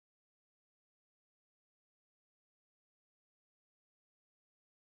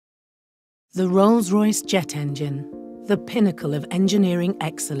The Rolls-Royce jet engine, the pinnacle of engineering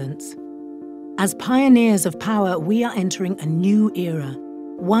excellence. As pioneers of power, we are entering a new era,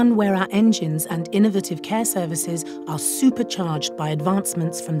 one where our engines and innovative care services are supercharged by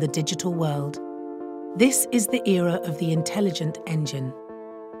advancements from the digital world. This is the era of the intelligent engine.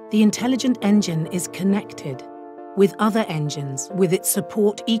 The intelligent engine is connected with other engines, with its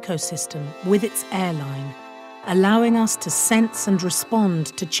support ecosystem, with its airline, allowing us to sense and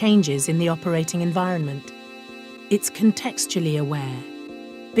respond to changes in the operating environment. It's contextually aware.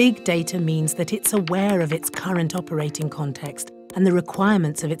 Big data means that it's aware of its current operating context and the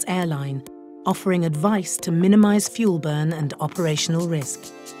requirements of its airline, offering advice to minimize fuel burn and operational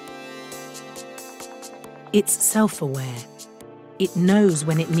risk. It's self-aware. It knows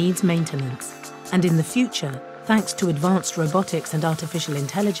when it needs maintenance, and in the future, thanks to advanced robotics and artificial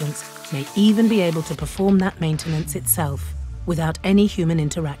intelligence, may even be able to perform that maintenance itself, without any human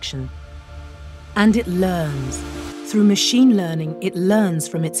interaction. And it learns. Through machine learning, it learns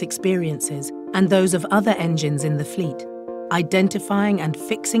from its experiences and those of other engines in the fleet, identifying and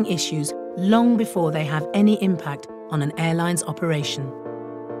fixing issues long before they have any impact on an airline's operation.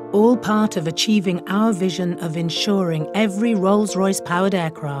 All part of achieving our vision of ensuring every Rolls-Royce powered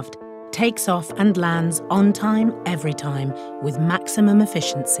aircraft takes off and lands on time, every time, with maximum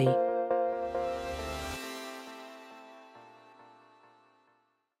efficiency.